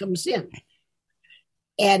dog that comes in.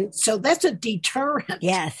 And so that's a deterrent.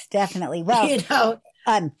 Yes, definitely. Well,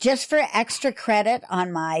 just for extra credit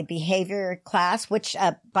on my behavior class, which,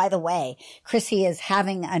 by the way, Chrissy is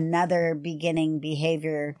having another beginning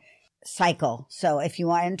behavior cycle. So if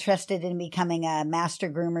you are interested in becoming a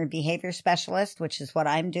master groomer behavior specialist, which is what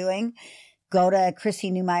I'm doing, go to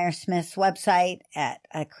Chrissy Newmeyer Smith's website at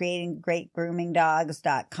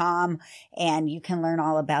creatinggreatgroomingdogs.com, and you can learn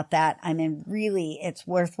all about that. I mean, really, it's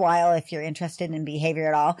worthwhile if you're interested in behavior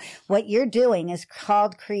at all. What you're doing is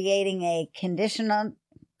called creating a conditioned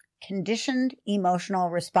emotional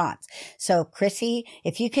response. So, Chrissy,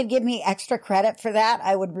 if you could give me extra credit for that,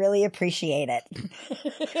 I would really appreciate it.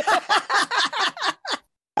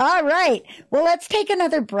 All right. Well, let's take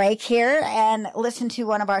another break here and listen to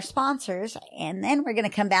one of our sponsors, and then we're going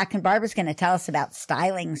to come back and Barbara's going to tell us about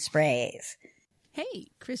styling sprays. Hey,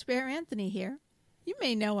 Chris Bear Anthony here. You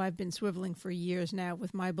may know I've been swiveling for years now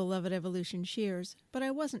with my beloved Evolution shears, but I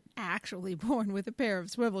wasn't actually born with a pair of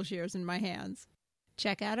swivel shears in my hands.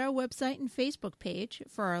 Check out our website and Facebook page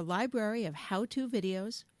for our library of how-to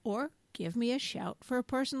videos, or give me a shout for a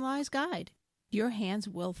personalized guide. Your hands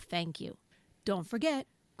will thank you. Don't forget,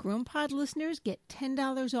 GroomPod listeners get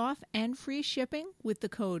 $10 off and free shipping with the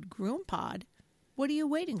code GroomPod. What are you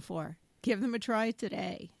waiting for? Give them a try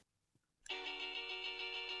today.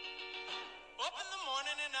 Up in the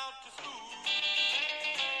morning and out to school.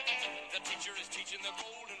 The teacher is teaching the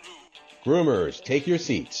golden rule. Groomers, take your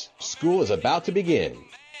seats. School is about to begin.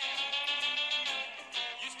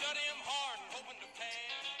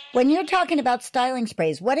 When you're talking about styling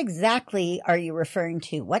sprays, what exactly are you referring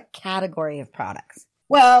to? What category of products?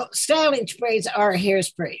 Well, styling sprays are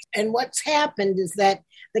hairsprays. And what's happened is that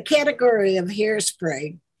the category of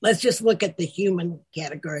hairspray, let's just look at the human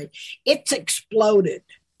category, it's exploded.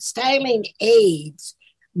 Styling aids,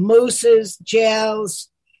 mousses, gels,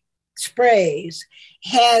 sprays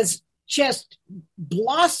has just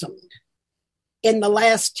blossomed in the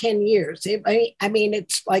last 10 years. I mean,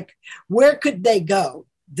 it's like, where could they go?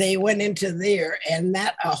 They went into there, and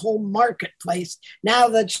that a whole marketplace. Now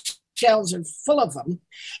the shelves are full of them.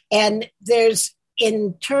 And there's,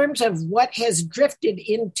 in terms of what has drifted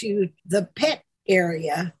into the pet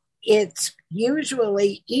area, it's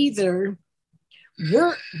usually either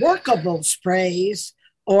workable sprays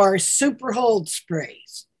or super hold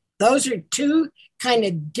sprays. Those are two kind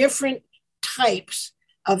of different types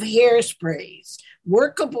of hairsprays.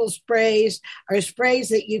 Workable sprays are sprays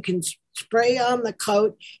that you can spray on the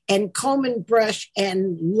coat and comb and brush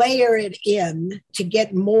and layer it in to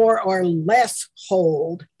get more or less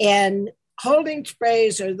hold. And holding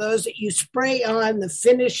sprays are those that you spray on the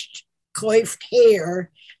finished coiffed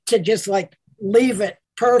hair to just like leave it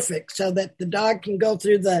perfect so that the dog can go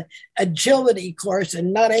through the agility course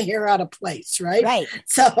and not a hair out of place, right? Right.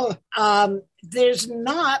 So there's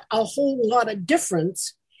not a whole lot of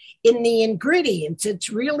difference in the ingredients.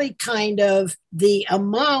 It's really kind of the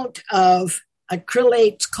amount of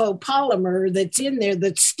acrylates copolymer that's in there,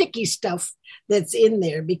 the sticky stuff that's in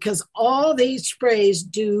there, because all these sprays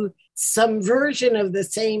do some version of the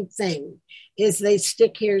same thing, is they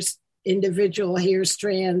stick individual hair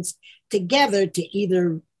strands together to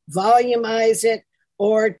either volumize it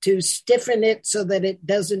or to stiffen it so that it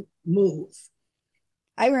doesn't move.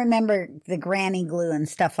 I remember the granny glue and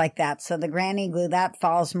stuff like that. So the granny glue, that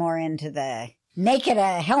falls more into the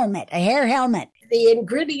a hair helmet. The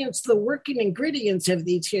ingredients, the working ingredients of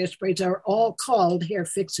these hairsprays are all called hair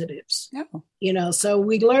fixatives. Oh. You know, so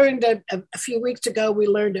we learned a few weeks ago, we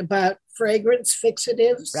learned about fragrance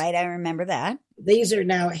fixatives. Right, I remember that. These are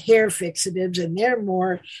now hair fixatives, and they're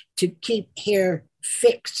more to keep hair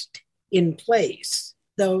fixed in place.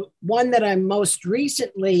 The one that I'm most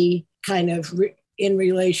recently kind of in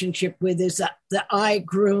relationship with is the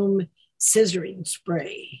iGroom scissoring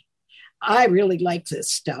spray. I really like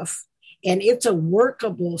this stuff, and it's a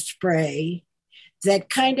workable spray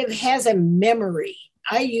that kind of has a memory.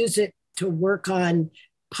 I use it to work on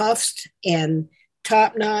puffs and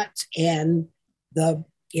top knots and the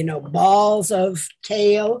balls of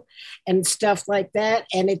tail and stuff like that.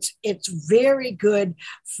 And it's very good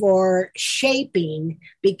for shaping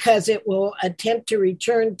because it will attempt to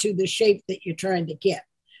return to the shape that you're trying to get.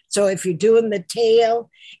 So if you're doing the tail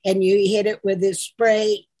and you hit it with this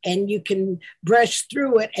spray and you can brush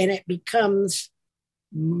through it and it becomes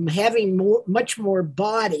having much more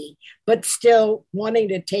body, but still wanting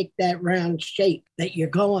to take that round shape that you're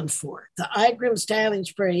going for. The iGroom styling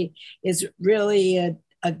spray is really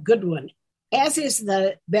a good one, as is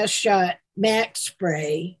the Best Shot Max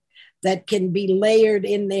spray that can be layered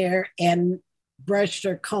in there and brushed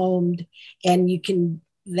or combed, and you can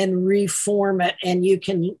then reform it and you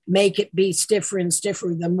can make it be stiffer and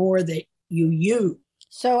stiffer the more that you use.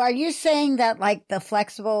 So are you saying that like the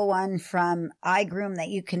flexible one from iGroom that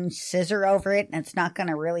you can scissor over it and it's not going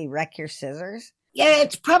to really wreck your scissors? Yeah,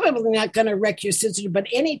 it's probably not going to wreck your scissors, but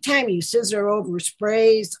anytime you scissor over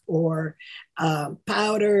sprays or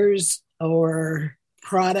powders or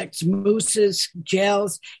products, mousses,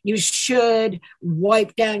 gels, you should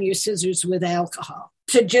wipe down your scissors with alcohol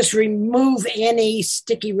to just remove any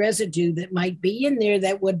sticky residue that might be in there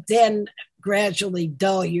that would then gradually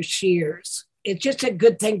dull your shears. It's just a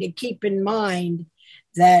good thing to keep in mind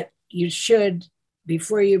that you should,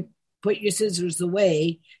 before you put your scissors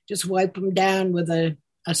away, just wipe them down with a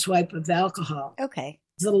swipe of alcohol. Okay.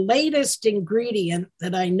 The latest ingredient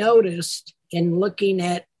that I noticed in looking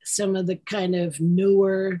at some of the kind of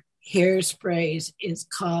newer hairsprays is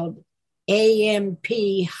called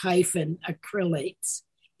AMP-acrylates,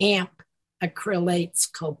 AMP acrylates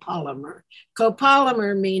copolymer.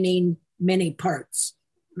 Copolymer meaning many parts,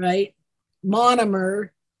 right? Monomer,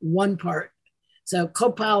 one part. So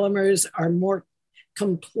copolymers are more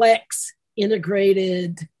complex,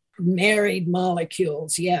 integrated, married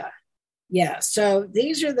molecules. Yeah. So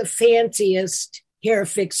these are the fanciest hair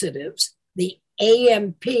fixatives, the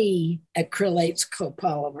AMP acrylates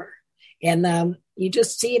copolymer. And you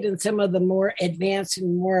just see it in some of the more advanced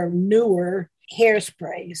and more newer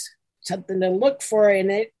hairsprays. Something to look for in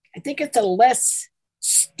it. I think it's a less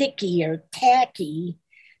sticky or tacky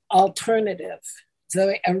alternative.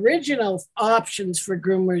 The original options for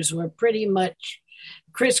groomers were pretty much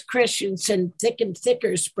Chris Christensen Thick and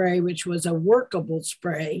Thicker spray, which was a workable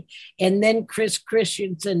spray, and then Chris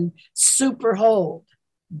Christensen Super Hold.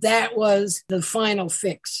 That was the final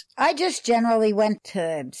fix. I just generally went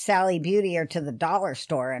to Sally Beauty or to the dollar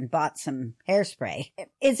store and bought some hairspray.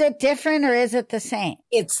 Is it different or is it the same?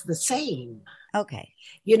 It's the same. Okay.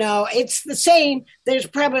 It's the same. There's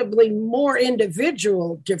probably more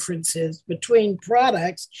individual differences between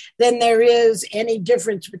products than there is any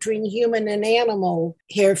difference between human and animal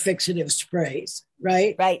hair fixative sprays,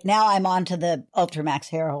 right? Right. Now I'm on to the Ultramax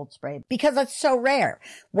hair hold spray because it's so rare.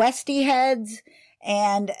 Westie heads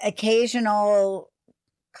and occasional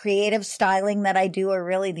creative styling that I do are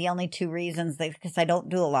really the only two reasons, because I don't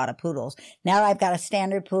do a lot of poodles. Now I've got a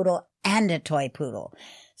standard poodle and a toy poodle.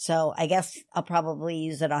 So I guess I'll probably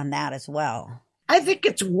use it on that as well. I think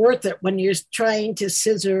it's worth it when you're trying to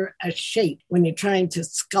scissor a shape, when you're trying to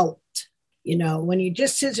sculpt. When you're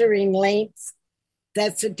just scissoring length,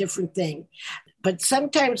 that's a different thing. But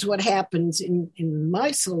sometimes what happens in my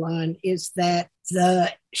salon is that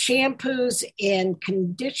the shampoos and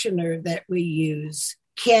conditioner that we use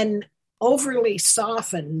can overly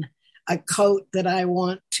soften a coat that I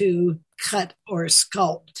want to cut or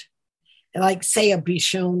sculpt. Like, say, a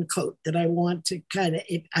Bichon coat that I want to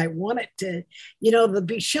I want it to, the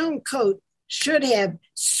Bichon coat should have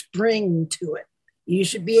spring to it. You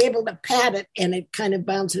should be able to pat it and it kind of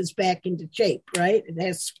bounces back into shape, right? It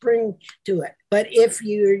has spring to it. But if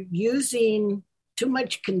you're using too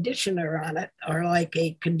much conditioner on it, or like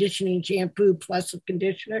a conditioning shampoo plus a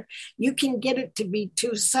conditioner, you can get it to be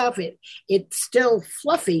too soft. It's still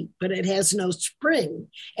fluffy, but it has no spring.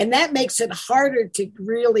 And that makes it harder to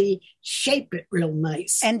really shape it real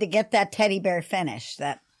nice. And to get that teddy bear finish,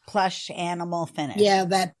 that plush animal finish. Yeah,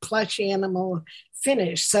 that plush animal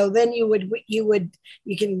finish. So then you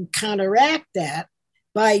can counteract that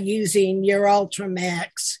by using your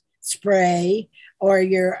Ultramax spray or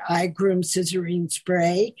your iGroom scissoring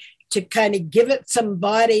spray to kind of give it some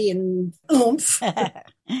body and oomph.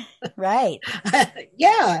 Right.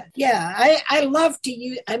 Yeah. I love to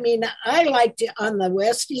use, I like to, on the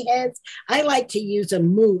Westie heads, I like to use a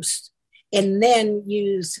mousse and then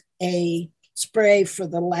use a spray for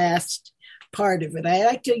the last part of it. I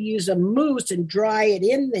like to use a mousse and dry it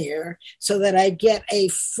in there so that I get a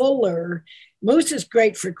fuller. Mousse is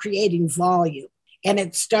great for creating volume, and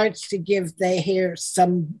it starts to give the hair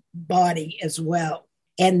some body as well.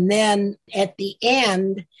 And then at the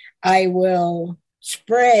end, I will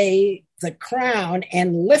spray the crown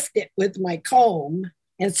and lift it with my comb.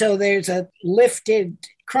 And so there's a lifted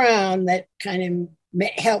crown that kind of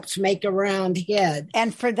helps make a round head.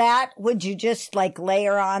 And for that, would you just like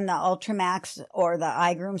layer on the Ultramax or the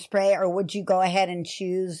iGroom spray, or would you go ahead and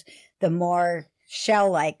choose the more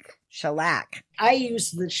shell-like shellac? I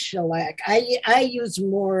use the shellac. I use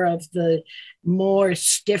more of the more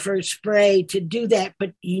stiffer spray to do that,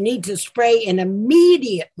 but you need to spray and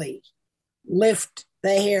immediately lift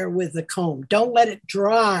the hair with the comb. Don't let it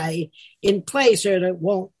dry in place or it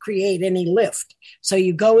won't create any lift. So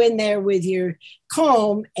you go in there with your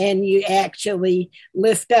comb and you actually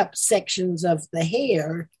lift up sections of the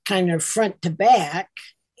hair, kind of front to back.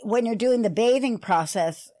 When you're doing the bathing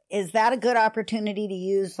process, is that a good opportunity to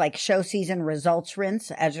use like show season results rinse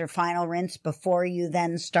as your final rinse before you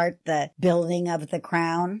then start the building of the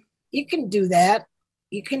crown? You can do that.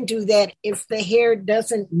 You can do that if the hair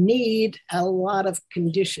doesn't need a lot of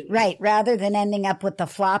conditioning. Right, rather than ending up with the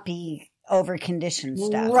floppy, over-conditioned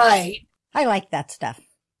stuff. Right. I like that stuff,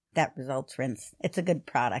 that results rinse. It's a good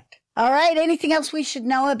product. All right, anything else we should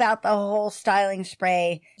know about the whole styling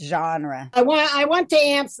spray genre? I want to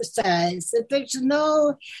emphasize that there's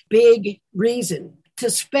no big reason to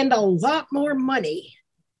spend a lot more money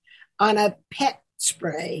on a pet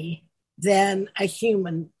spray than a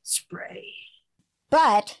human spray.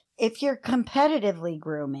 But if you're competitively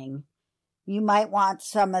grooming, you might want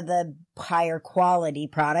some of the higher quality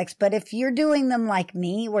products. But if you're doing them like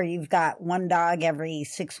me, where you've got one dog every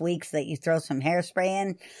 6 weeks that you throw some hairspray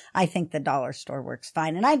in, I think the dollar store works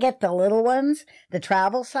fine. And I get the little ones, the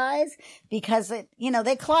travel size, because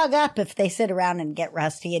they clog up if they sit around and get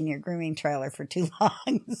rusty in your grooming trailer for too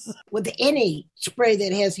long. With any spray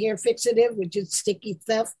that has hair fixative, which is sticky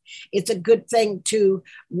stuff, it's a good thing to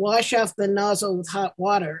wash off the nozzle with hot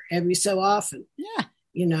water every so often. Yeah.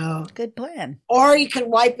 Good plan. Or you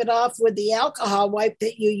can wipe it off with the alcohol wipe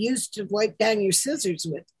that you used to wipe down your scissors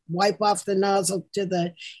with. Wipe off the nozzle to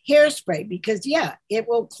the hairspray because, it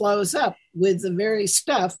will close up with the very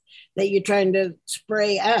stuff that you're trying to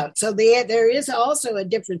spray out. So there is also a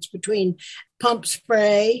difference between pump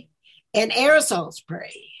spray and aerosol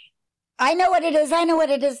spray. I know what it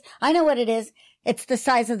is. It's the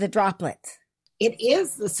size of the droplets. It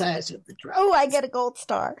is the size of the drop. Oh, I get a gold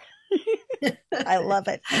star. I love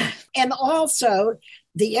it. And also,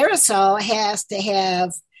 the aerosol has to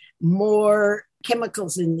have more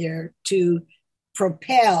chemicals in there to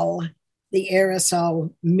propel the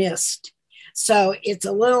aerosol mist. So it's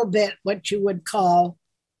a little bit what you would call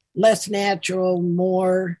less natural,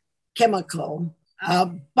 more chemical.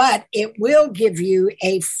 But it will give you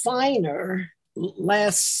a finer,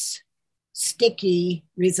 less sticky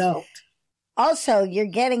result. Also, you're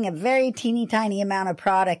getting a very teeny tiny amount of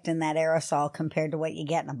product in that aerosol compared to what you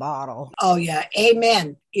get in a bottle. Oh, yeah.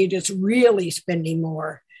 Amen. You're just really spending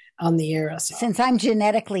more on the aerosol. Since I'm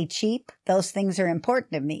genetically cheap, those things are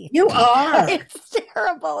important to me. You are. It's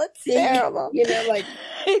terrible. It's terrible. You know, like,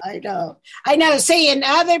 I know. See, and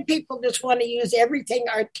other people just want to use everything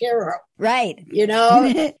Artero. Right. You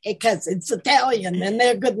know, because it's Italian and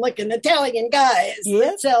they're good looking Italian guys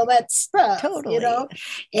that sell that stuff. Totally. You know,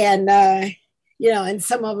 and, and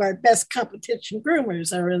some of our best competition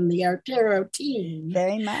groomers are in the Artero team.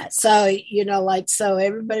 Very much. So, so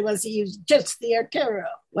everybody wants to use just the Artero.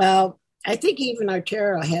 Well, I think even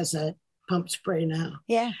Artero has a pump spray now.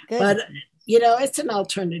 Yeah, good. But, it's an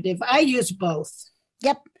alternative. I use both.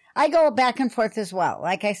 Yep. I go back and forth as well.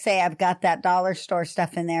 Like I say, I've got that dollar store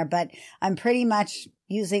stuff in there, but I'm pretty much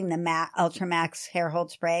using the Ultramax hair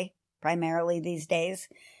hold spray primarily these days.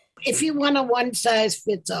 If you want a one size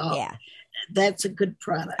fits all. Yeah. That's a good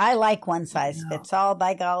product. I like one size fits all,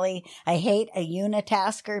 by golly. I hate a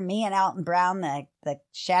unitasker. Me and Alton Brown, the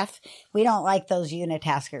chef, we don't like those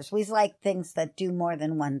unitaskers. We like things that do more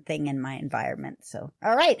than one thing in my environment. So,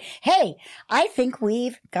 all right. Hey, I think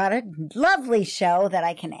we've got a lovely show that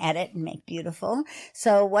I can edit and make beautiful.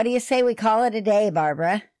 So what do you say we call it a day,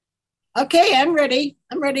 Barbara? Okay, I'm ready.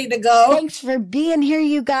 I'm ready to go. Thanks for being here,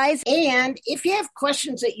 you guys. And if you have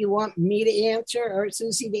questions that you want me to answer or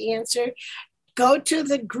Susie to answer, go to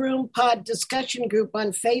the GroomPod discussion group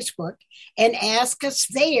on Facebook and ask us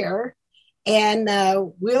there, and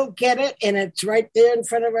we'll get it. And it's right there in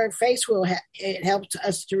front of our face. It helps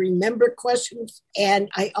us to remember questions. And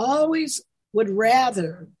I always would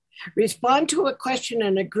rather respond to a question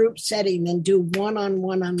in a group setting than do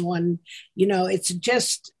one-on-one. It's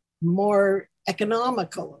just more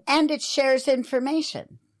economical. And it shares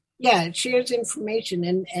information. Yeah, it shares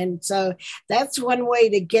information. And so that's one way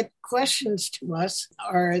to get questions to us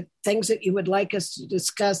or things that you would like us to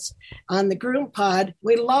discuss on the GroomPod.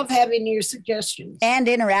 We love having your suggestions. And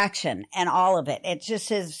interaction and all of it. It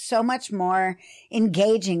just is so much more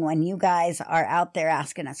engaging when you guys are out there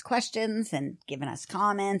asking us questions and giving us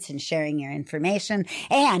comments and sharing your information.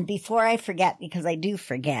 And before I forget, because I do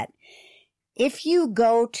forget, if you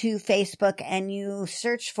go to Facebook and you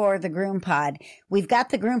search for the GroomPod, we've got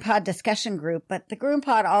the GroomPod discussion group, but the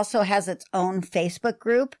GroomPod also has its own Facebook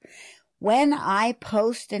group. When I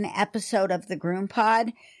post an episode of the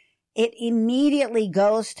GroomPod, it immediately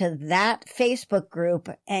goes to that Facebook group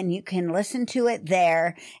and you can listen to it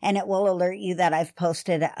there, and it will alert you that I've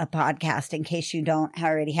posted a podcast in case you don't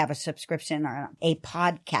already have a subscription or a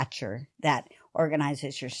podcatcher that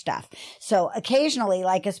organizes your stuff. So occasionally,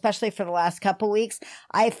 like especially for the last couple weeks,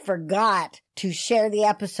 I forgot to share the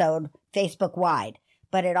episode Facebook wide,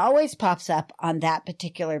 but it always pops up on that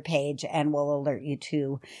particular page and will alert you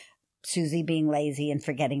to Susie being lazy and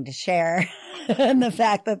forgetting to share and the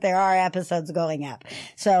fact that there are episodes going up.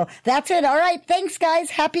 So that's it. All right. Thanks,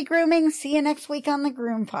 guys. Happy grooming. See you next week on the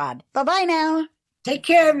GroomPod. Bye-bye now. Take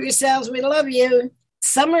care of yourselves. We love you.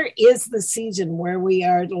 Summer is the season where we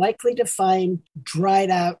are likely to find dried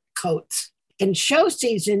out coats. And show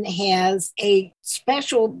season has a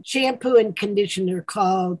special shampoo and conditioner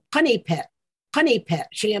called Honey Pet. Honey Pet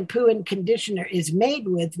shampoo and conditioner is made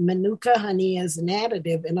with Manuka honey as an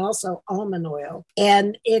additive and also almond oil.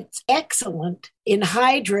 And it's excellent in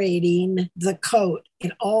hydrating the coat.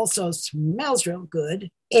 It also smells real good.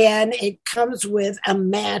 And it comes with a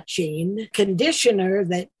matching conditioner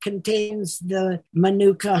that contains the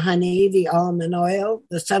Manuka honey, the almond oil,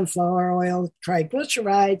 the sunflower oil,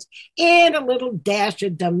 triglycerides, and a little dash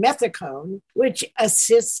of dimethicone, which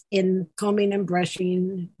assists in combing and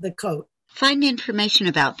brushing the coat. Find information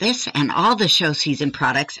about this and all the show season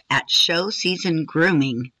products at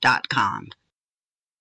showseasongrooming.com.